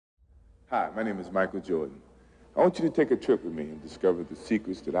Hi, my name is Michael Jordan. I want you to take a trip with me and discover the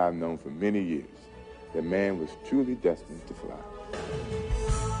secrets that I've known for many years, that man was truly destined to fly. From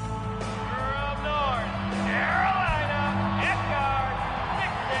North Carolina, Eckhart,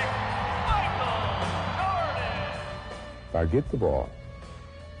 Michael Jordan. If I get the ball,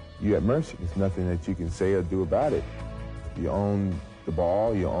 you at mercy. There's nothing that you can say or do about it. You own the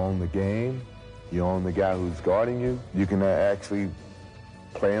ball, you own the game, you own the guy who's guarding you. You can actually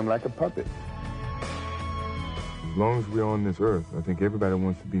play him like a puppet. As long as we're on this earth, I think everybody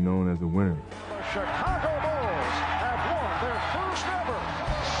wants to be known as a winner. The Chicago Bulls have won their first ever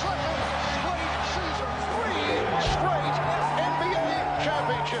second straight season, 3 straight NBA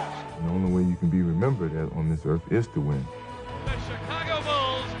championships. And the only way you can be remembered on this earth is to win. The Chicago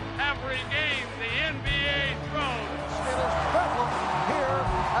Bulls have regained the NBA throne. It is Bedlam here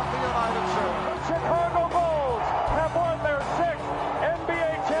at the United Center. The Chicago Bulls have won their 6th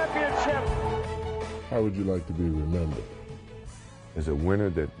NBA championship. How would you like to be remembered? As a winner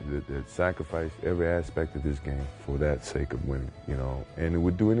that sacrificed every aspect of this game for that sake of winning, you know, and it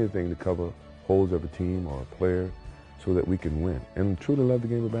would do anything to cover holes of a team or a player so that we can win. And truly love the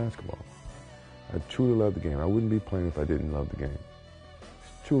game of basketball. I truly love the game. I wouldn't be playing if I didn't love the game.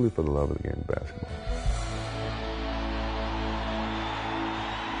 It's truly for the love of the game of basketball.